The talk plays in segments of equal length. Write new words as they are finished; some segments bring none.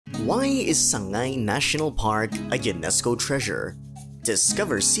Why is Sangay National Park a UNESCO treasure?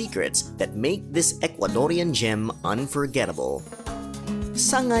 Discover secrets that make this Ecuadorian gem unforgettable.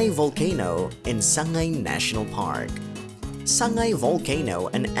 Sangay Volcano in Sangay National Park. Sangay Volcano,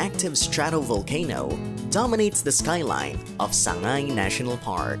 an active stratovolcano, dominates the skyline of Sangay National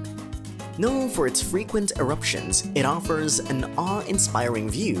Park. Known for its frequent eruptions, it offers an awe-inspiring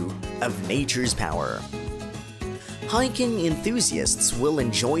view of nature's power. Hiking enthusiasts will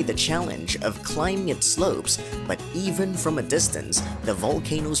enjoy the challenge of climbing its slopes, but even from a distance, the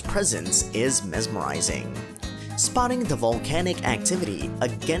volcano's presence is mesmerizing. Spotting the volcanic activity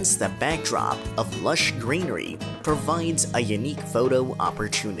against the backdrop of lush greenery provides a unique photo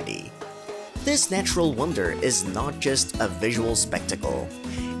opportunity. This natural wonder is not just a visual spectacle.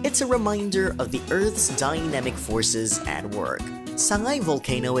 It's a reminder of the Earth's dynamic forces at work. Sangay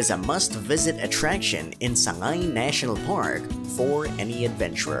Volcano is a must-visit attraction in Sangay National Park for any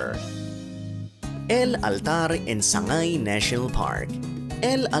adventurer. El Altar in Sangay National Park.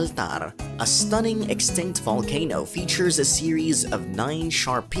 El Altar, a stunning extinct volcano, features a series of 9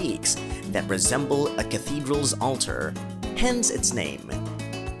 sharp peaks that resemble a cathedral's altar, hence its name.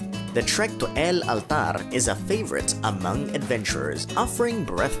 The trek to El Altar is a favorite among adventurers, offering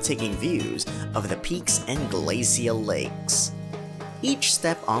breathtaking views of the peaks and glacial lakes. Each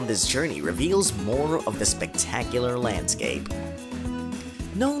step on this journey reveals more of the spectacular landscape.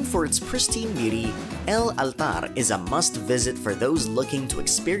 Known for its pristine beauty, El Altar is a must-visit for those looking to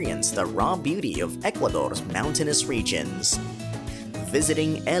experience the raw beauty of Ecuador's mountainous regions.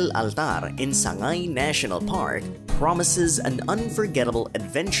 Visiting El Altar in Sangay National Park promises an unforgettable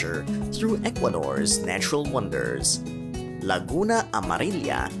adventure through Ecuador's natural wonders. Laguna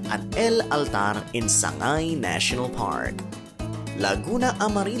Amarilla at El Altar in Sangay National Park. Laguna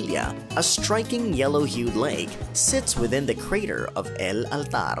Amarilla, a striking yellow-hued lake, sits within the crater of El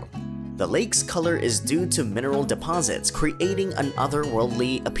Altar. The lake's color is due to mineral deposits, creating an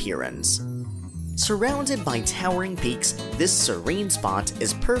otherworldly appearance. Surrounded by towering peaks, this serene spot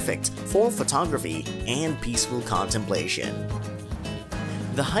is perfect for photography and peaceful contemplation.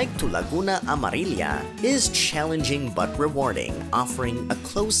 The hike to Laguna Amarilla is challenging but rewarding, offering a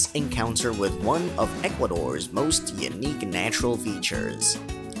close encounter with one of Ecuador's most unique natural features.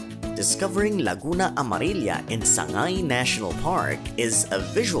 Discovering Laguna Amarilla in Sangay National Park is a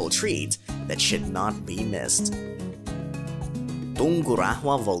visual treat that should not be missed.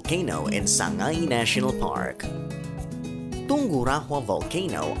 Tungurahua Volcano in Sangay National Park. Tungurahua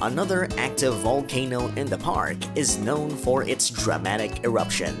Volcano, another active volcano in the park, is known for its dramatic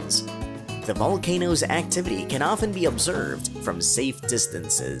eruptions. The volcano's activity can often be observed from safe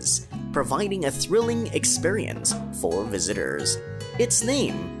distances, providing a thrilling experience for visitors. Its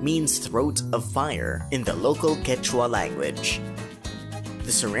name means throat of fire in the local Quechua language.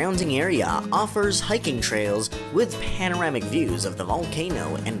 The surrounding area offers hiking trails with panoramic views of the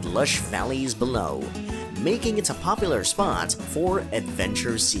volcano and lush valleys below, making it a popular spot for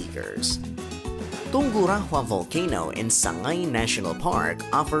adventure seekers. Tungurahua Volcano in Sangay National Park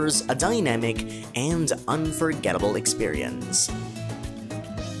offers a dynamic and unforgettable experience.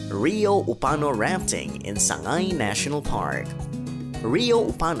 Rio Upano rafting in Sangay National Park. Rio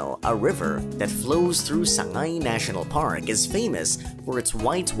Upano, a river that flows through Sangay National Park, is famous for its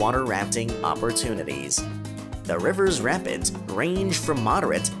whitewater rafting opportunities. The river's rapids range from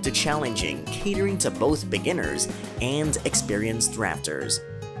moderate to challenging, catering to both beginners and experienced rafters.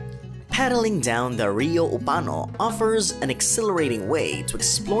 Paddling down the Rio Upano offers an exhilarating way to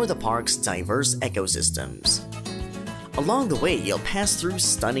explore the park's diverse ecosystems. Along the way, you'll pass through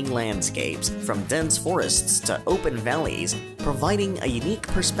stunning landscapes, from dense forests to open valleys, providing a unique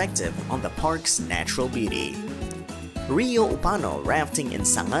perspective on the park's natural beauty. Rio Upano rafting in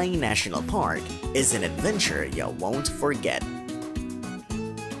Sangay National Park is an adventure you won't forget.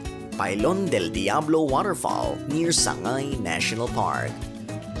 Pailón del Diablo waterfall near Sangay National Park.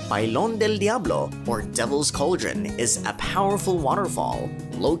 Pailón del Diablo, or Devil's Cauldron, is a powerful waterfall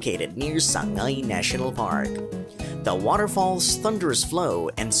located near Sangay National Park. The waterfall's thunderous flow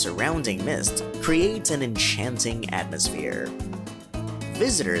and surrounding mist create an enchanting atmosphere.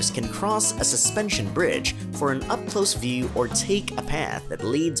 Visitors can cross a suspension bridge for an up-close view or take a path that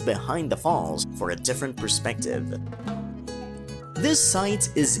leads behind the falls for a different perspective. This site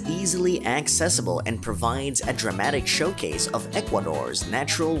is easily accessible and provides a dramatic showcase of Ecuador's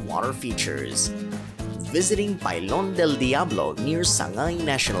natural water features. Visiting Pailón del Diablo near Sangay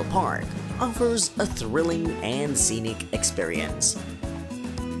National Park offers a thrilling and scenic experience.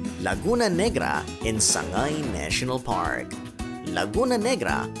 Laguna Negra in Sangay National Park. Laguna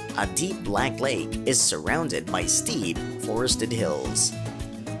Negra, a deep black lake, is surrounded by steep, forested hills.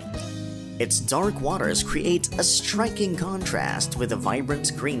 Its dark waters create a striking contrast with the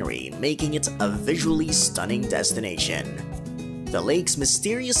vibrant greenery, making it a visually stunning destination. The lake's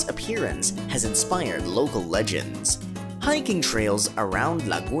mysterious appearance has inspired local legends. Hiking trails around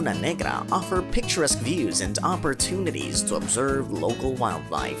Laguna Negra offer picturesque views and opportunities to observe local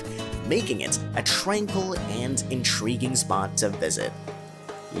wildlife, making it a tranquil and intriguing spot to visit.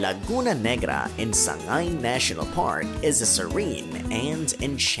 Laguna Negra in Sangay National Park is a serene and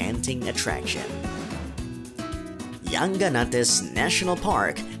enchanting attraction. Llanganates National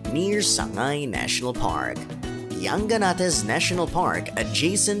Park near Sangay National Park. Llanganates National Park,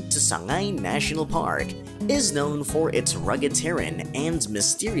 adjacent to Sangay National Park, is known for its rugged terrain and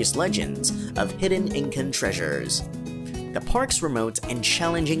mysterious legends of hidden Incan treasures. The park's remote and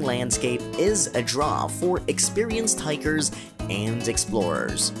challenging landscape is a draw for experienced hikers and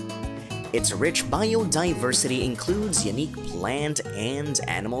explorers. Its rich biodiversity includes unique plant and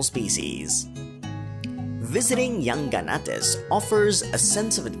animal species. Visiting Llanganates offers a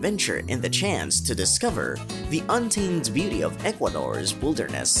sense of adventure and the chance to discover the untamed beauty of Ecuador's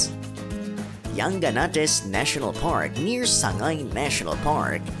wilderness. Llanganates National Park near Sangay National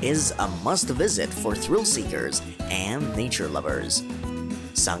Park is a must-visit for thrill seekers and nature lovers.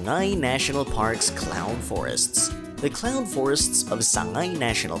 Sangay National Park's cloud forests. The cloud forests of Sangay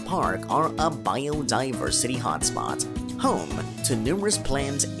National Park are a biodiversity hotspot, home to numerous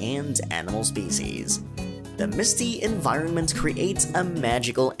plant and animal species. The misty environment creates a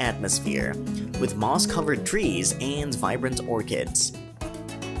magical atmosphere, with moss-covered trees and vibrant orchids.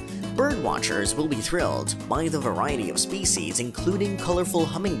 Birdwatchers will be thrilled by the variety of species, including colorful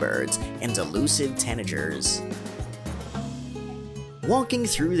hummingbirds and elusive tanagers. Walking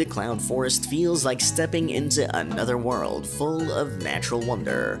through the cloud forest feels like stepping into another world full of natural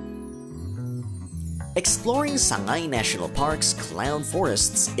wonder. Exploring Sangay National Park's cloud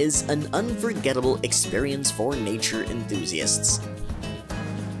forests is an unforgettable experience for nature enthusiasts.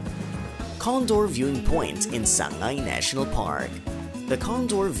 Condor Viewing Point in Sangay National Park. The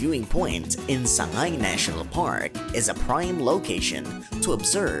Condor Viewing Point in Sangay National Park is a prime location to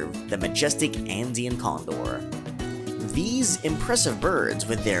observe the majestic Andean condor. These impressive birds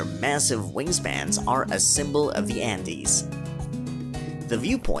with their massive wingspans are a symbol of the Andes. The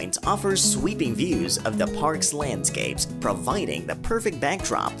viewpoint offers sweeping views of the park's landscapes, providing the perfect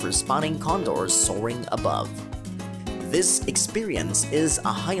backdrop for spotting condors soaring above. This experience is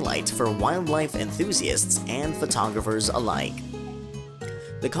a highlight for wildlife enthusiasts and photographers alike.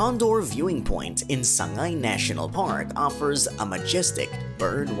 The Condor Viewing Point in Sangay National Park offers a majestic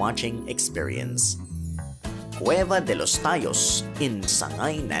bird-watching experience. Cueva de los Tallos in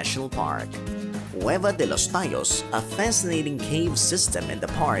Sangay National Park. Cueva de los Tallos, a fascinating cave system in the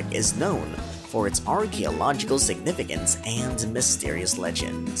park, is known for its archaeological significance and mysterious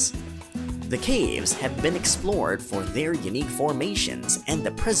legends. The caves have been explored for their unique formations and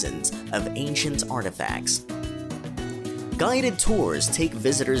the presence of ancient artifacts. Guided tours take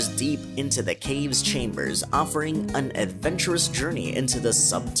visitors deep into the cave's chambers, offering an adventurous journey into the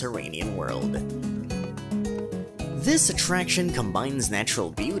subterranean world. This attraction combines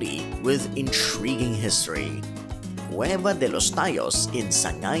natural beauty with intriguing history. Cueva de los Tallos in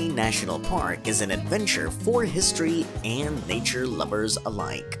Sangay National Park is an adventure for history and nature lovers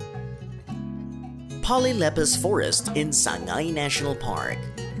alike. Polylepis Forest in Sangay National Park.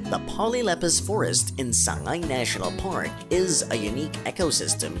 The Polylepis Forest in Sangay National Park is a unique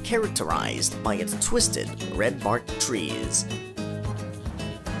ecosystem characterized by its twisted, red-barked trees.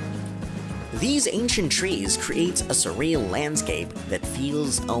 These ancient trees create a surreal landscape that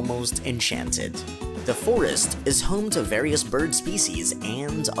feels almost enchanted. The forest is home to various bird species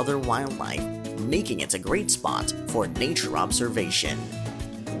and other wildlife, making it a great spot for nature observation.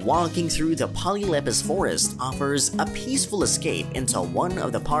 Walking through the Polylepis Forest offers a peaceful escape into one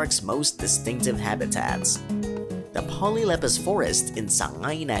of the park's most distinctive habitats. The Polylepis Forest in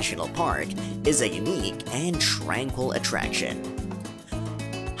Sangay National Park is a unique and tranquil attraction.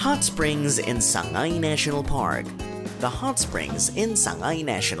 Hot Springs in Sangay National Park. The hot springs in Sangay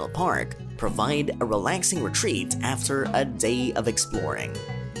National Park provide a relaxing retreat after a day of exploring.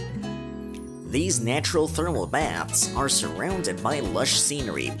 These natural thermal baths are surrounded by lush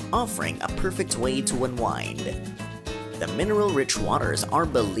scenery, offering a perfect way to unwind. The mineral-rich waters are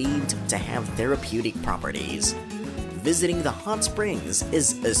believed to have therapeutic properties. Visiting the hot springs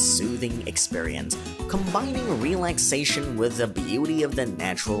is a soothing experience, combining relaxation with the beauty of the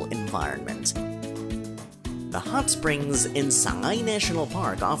natural environment. The hot springs in Sangay National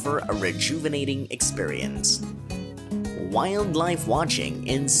Park offer a rejuvenating experience. Wildlife watching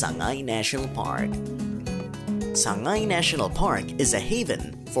in Sangay National Park. Sangay National Park is a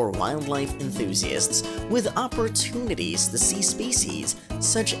haven for wildlife enthusiasts, with opportunities to see species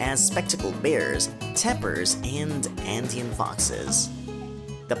such as spectacled bears, tapirs, and Andean foxes.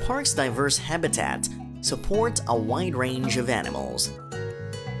 The park's diverse habitat supports a wide range of animals.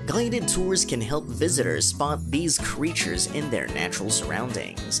 Guided tours can help visitors spot these creatures in their natural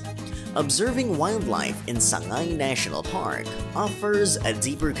surroundings. Observing wildlife in Sangay National Park offers a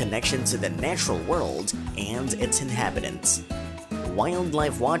deeper connection to the natural world and its inhabitants.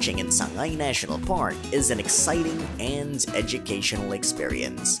 Wildlife watching in Sangay National Park is an exciting and educational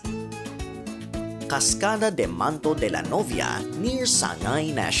experience. Cascada de Manto de la Novia near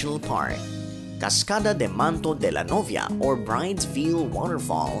Sangay National Park. Cascada de Manto de la Novia, or Bride's Veil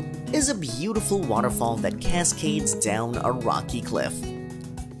Waterfall, is a beautiful waterfall that cascades down a rocky cliff.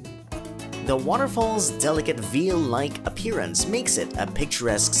 The waterfall's delicate veil-like appearance makes it a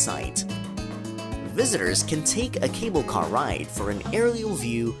picturesque sight. Visitors can take a cable car ride for an aerial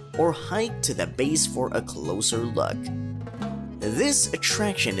view or hike to the base for a closer look. This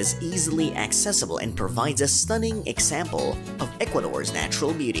attraction is easily accessible and provides a stunning example of Ecuador's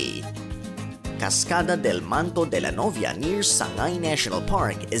natural beauty. Cascada del Manto de la Novia near Sangay National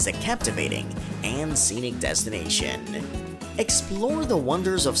Park is a captivating and scenic destination. Explore the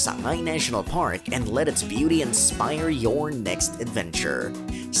wonders of Sangay National Park and let its beauty inspire your next adventure.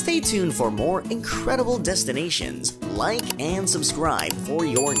 Stay tuned for more incredible destinations. Like and subscribe for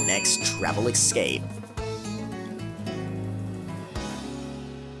your next travel escape.